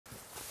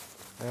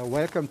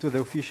Welcome to the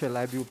official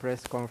IBU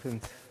press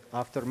conference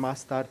after mass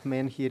start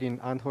men here in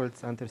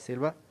Antholz,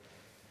 Silva.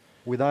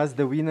 With us,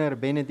 the winner,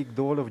 Benedikt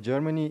Doll of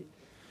Germany.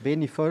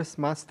 Benny, first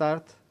mass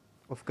start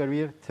of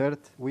career, third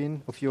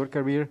win of your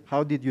career.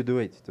 How did you do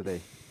it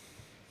today?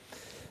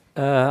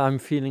 I'm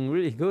feeling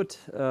really good.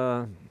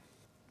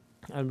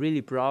 I'm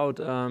really proud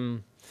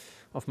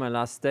of my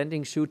last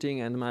standing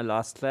shooting and my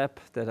last lap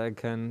that I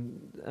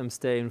can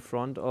stay in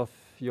front of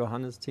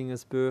Johannes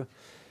Thingnes.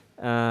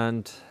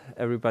 And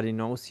everybody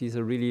knows he's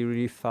a really,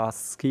 really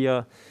fast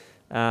skier.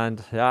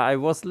 And yeah, I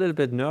was a little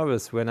bit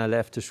nervous when I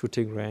left the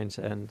shooting range,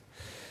 and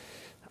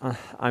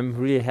I'm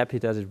really happy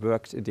that it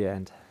worked in the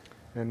end.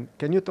 And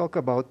can you talk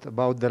about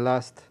the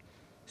last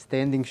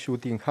standing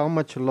shooting? How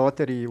much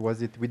lottery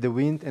was it with the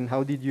wind, and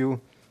how did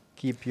you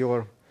keep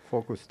your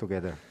focus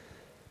together?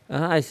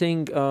 I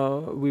think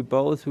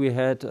we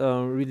had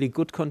really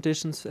good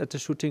conditions at the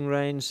shooting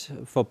range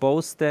for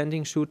both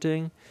standing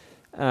shooting,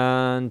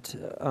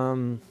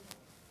 and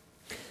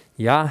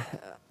yeah,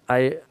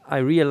 I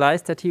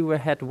realized that he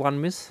had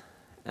one miss,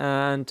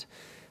 and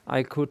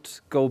I could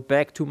go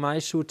back to my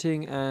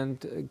shooting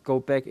and go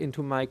back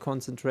into my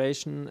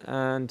concentration,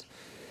 and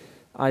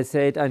I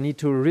said I need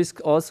to risk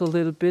also a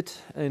little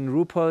bit in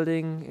rope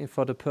holding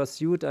for the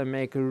pursuit. I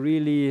make a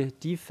really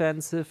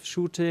defensive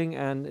shooting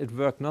and it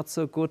worked not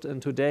so good,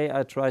 and today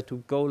I try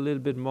to go a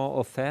little bit more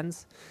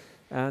offense,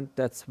 and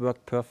that's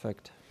worked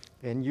perfect.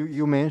 And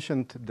you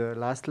mentioned the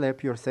last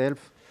lap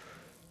yourself.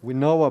 We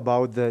know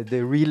about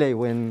the relay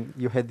when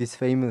you had this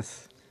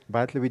famous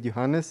battle with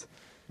Johannes,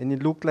 and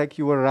it looked like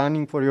you were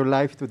running for your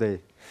life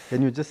today.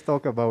 Can you just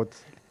talk about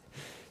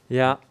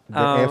the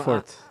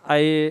effort?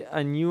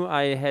 I knew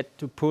I had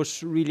to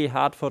push really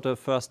hard for the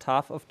first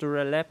half of the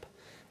lap,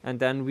 and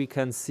then we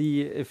can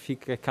see if he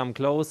can come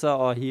closer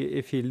or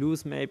if he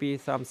lose maybe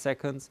some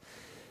seconds.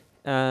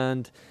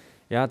 And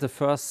yeah, the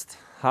first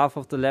half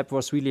of the lap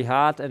was really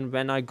hard, and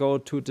when I go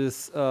to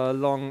this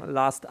long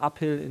last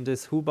uphill in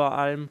this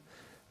Huberalm,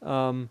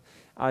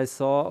 I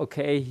saw,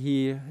 okay,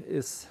 he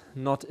is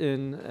not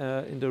in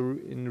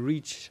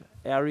reach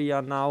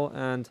area now,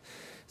 and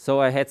so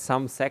I had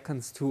some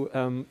seconds to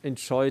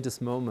enjoy this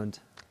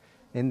moment.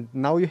 And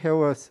now you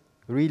have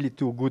really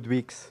 2 good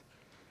weeks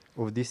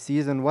of this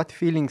season. What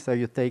feelings are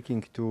you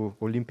taking to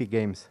Olympic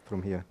Games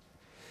from here?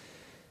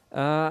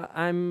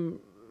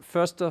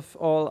 First of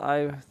all,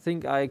 I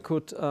think I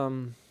could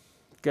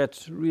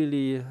get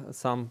really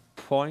some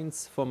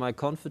points for my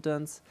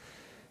confidence.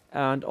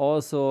 And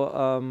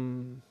also,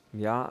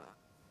 yeah,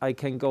 I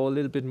can go a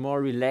little bit more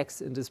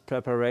relaxed in this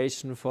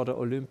preparation for the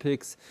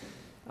Olympics.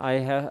 I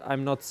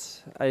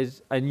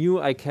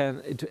knew I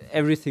can.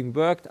 Everything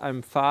worked.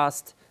 I'm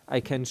fast.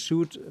 I can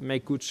shoot,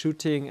 make good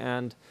shooting,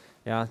 and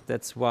yeah,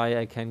 that's why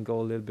I can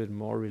go a little bit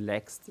more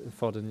relaxed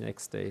for the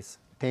next days.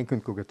 Thank you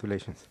and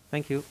congratulations.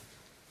 Thank you.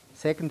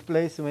 Second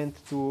place went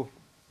to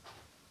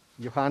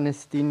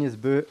Johannes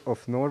Thingnes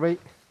of Norway.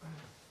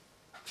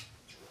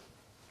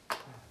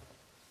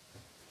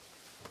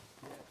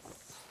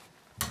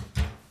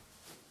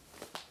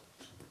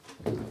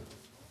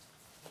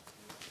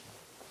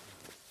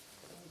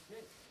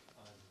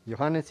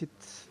 Johannes,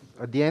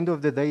 at the end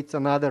of the day, it's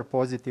another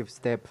positive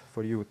step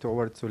for you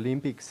towards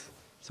Olympics.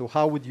 So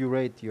how would you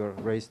rate your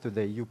race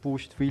today? You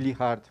pushed really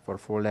hard for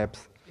 4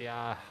 laps.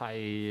 Yeah,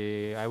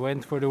 I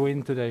went for the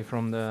win today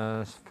from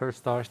the first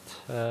start.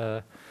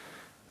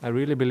 I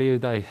really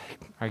believed I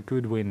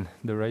could win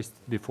the race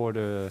before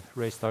the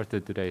race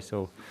started today.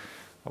 So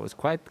I was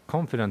quite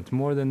confident,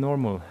 more than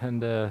normal.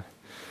 And I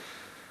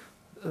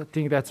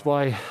think that's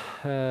why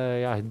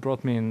yeah, it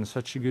brought me in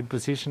such a good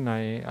position.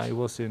 I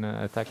was in an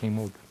attacking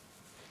mode.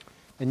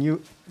 And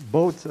you,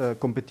 both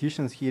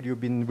competitions here,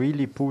 you've been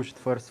really pushed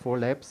first 4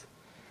 laps.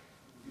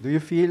 Do you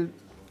feel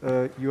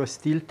you are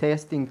still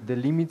testing the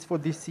limits for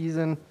this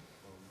season?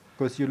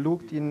 Because you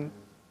looked in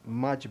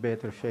much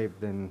better shape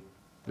than,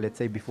 let's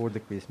say, before the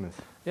Christmas.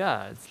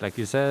 Yeah, it's like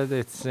you said,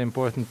 it's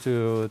important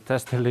to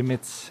test the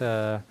limits.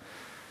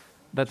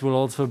 That will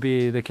also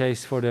be the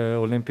case for the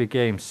Olympic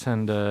Games.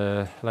 And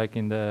like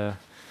in the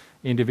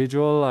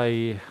individual,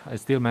 I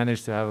still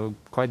managed to have a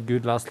quite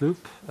good last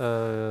loop.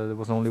 There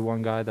was only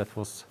one guy that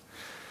was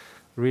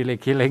really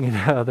killing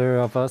the other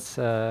of us.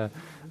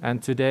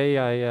 And today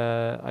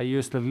I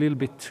used a little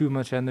bit too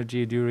much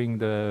energy during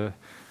the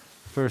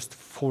first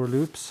 4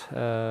 loops.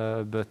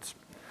 But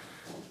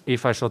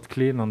if I shot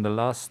clean on the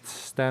last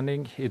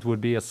standing, it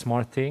would be a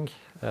smart thing.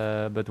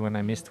 But when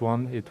I missed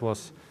one, it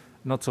was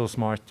not so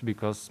smart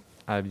because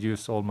I've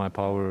used all my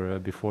power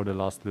before the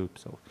last loop.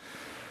 So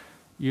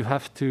you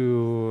have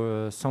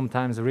to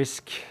sometimes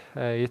risk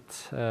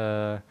it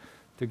to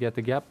get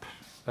the gap,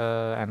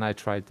 and I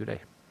tried today.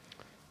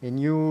 And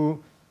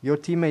your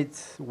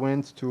teammates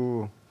went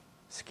to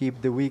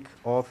skip the week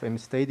off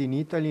and stayed in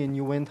Italy, and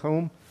you went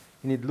home,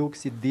 and it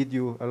looks it did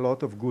you a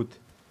lot of good.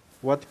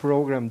 What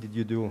program did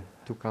you do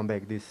to come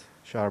back this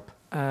sharp?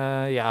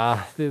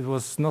 Yeah, it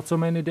was not so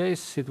many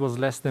days. It was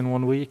less than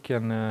 1 week,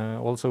 and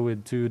also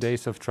with 2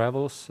 days of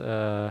travels.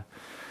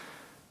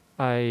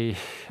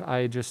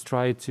 I just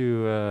tried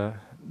to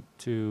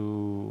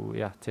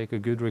to take a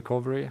good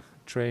recovery,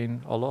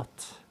 train a lot,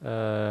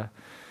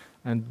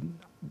 and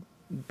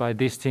by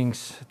these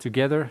things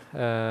together,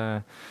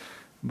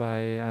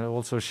 by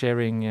also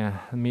sharing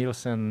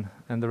meals and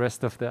the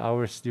rest of the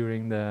hours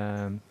during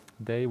the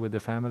day with the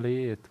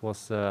family, it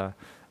was a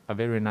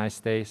very nice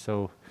day.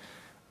 So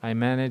I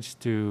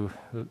managed to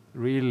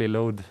really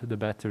load the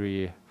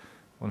battery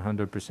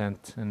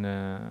 100%, and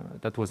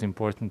that was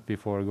important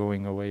before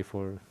going away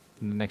for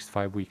the next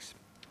 5 weeks.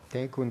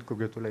 Thank you and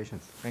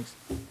congratulations. Thanks.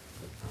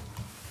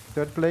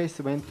 Third place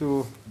went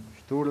to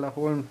Sturla,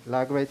 Holm,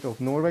 Laegreid of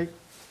Norway.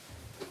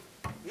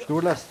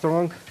 Sturla,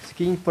 strong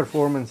skiing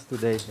performance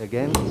today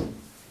again.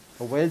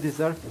 A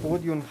well-deserved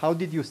podium. How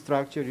did you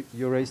structure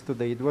your race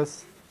today? It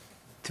was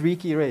a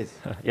tricky race.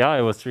 Yeah,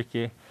 it was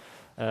tricky.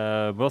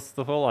 Most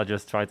of all, I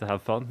just try to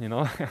have fun, you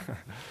know.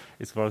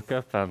 It's World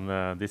Cup,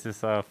 and this is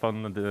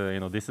fun,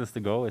 distance to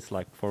go. It's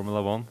like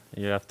Formula 1.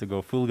 You have to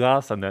go full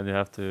gas, and then you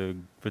have to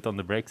put on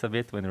the brakes a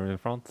bit when you're in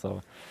front.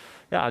 So,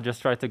 yeah, I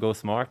just try to go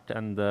smart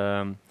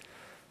and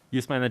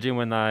use my energy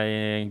when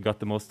I got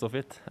the most of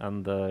it.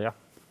 And yeah,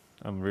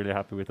 I'm really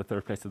happy with the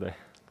third place today.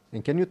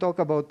 And can you talk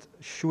about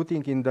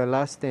shooting in the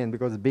last 10?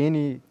 Because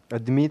Benny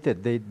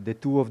admitted the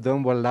two of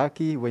them were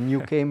lucky. When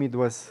you came, it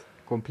was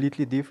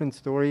completely different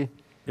story.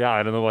 Yeah,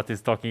 I don't know what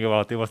he's talking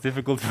about. It was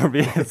difficult for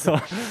me.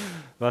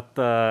 But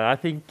I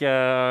think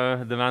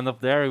the man up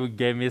there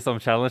gave me some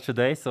challenge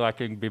today, so I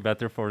can be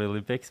better for the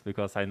Olympics,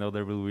 because I know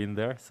they will win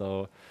there.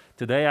 So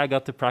today I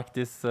got to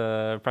practice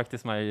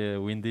my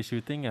windy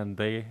shooting,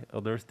 and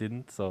others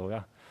didn't. So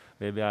yeah,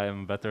 maybe I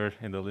am better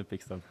in the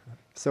Olympics then.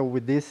 So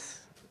with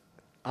this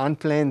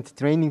unplanned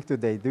training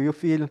today, do you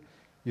feel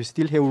you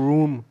still have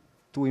room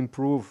to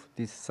improve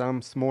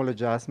some small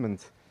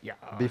adjustments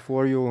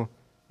before you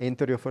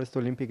enter your first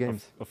Olympic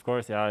Games? Of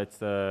course, yeah.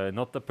 It's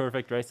not the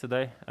perfect race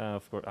today.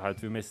 Of course, I had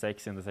 2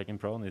 mistakes in the second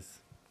prone.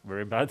 It's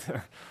very bad.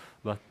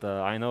 But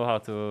I know how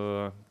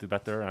to do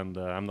better, and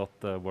I'm not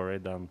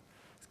worried.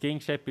 Skiing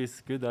shape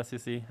is good, as you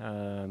see.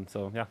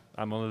 So yeah,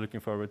 I'm only looking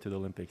forward to the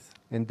Olympics.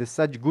 And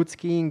such good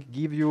skiing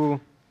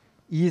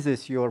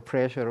eases your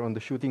pressure on the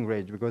shooting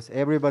range, because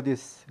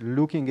everybody's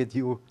looking at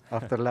you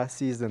after last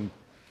season.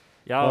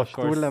 Yeah, of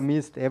course. Sturla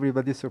missed,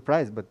 everybody's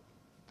surprised, but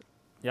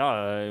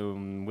yeah,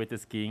 with the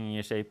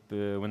skiing shape,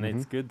 when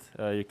it's good,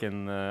 you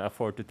can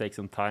afford to take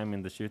some time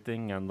in the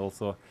shooting, and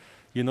also,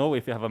 you know,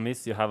 if you have a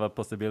miss, you have a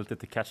possibility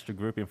to catch the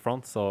group in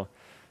front. So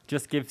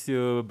just gives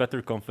you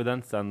better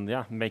confidence, and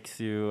yeah, makes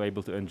you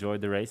able to enjoy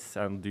the race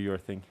and do your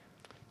thing.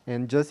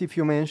 And just if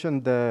you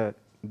mentioned the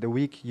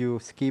week you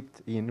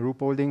skipped in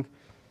Ruhpolding,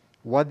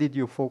 what did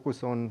you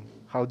focus on?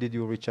 How did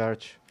you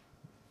recharge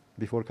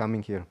before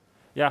coming here?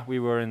 Yeah, we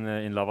were in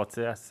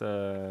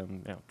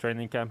Laegreid,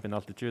 training camp in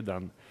altitude,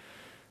 and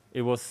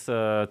it was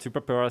to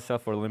prepare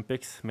ourselves for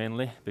Olympics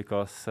mainly,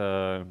 because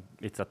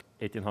it's at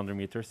 1,800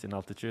 meters in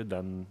altitude,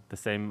 and the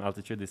same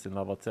altitude is in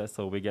Laegreid,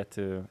 so we get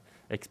to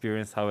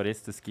experience how it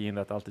is to ski in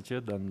that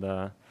altitude.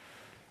 And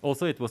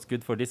also it was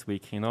good for this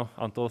week, you know.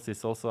 Antholz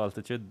is also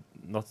altitude,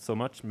 not so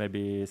much,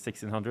 maybe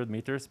 1,600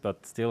 meters,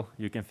 but still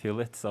you can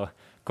feel it. So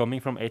coming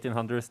from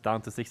 1,800s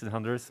down to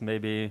 1,600s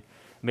maybe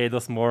made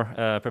us more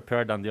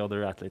prepared than the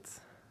other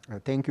athletes.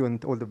 Thank you,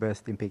 and all the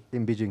best in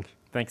Beijing.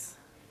 Thanks.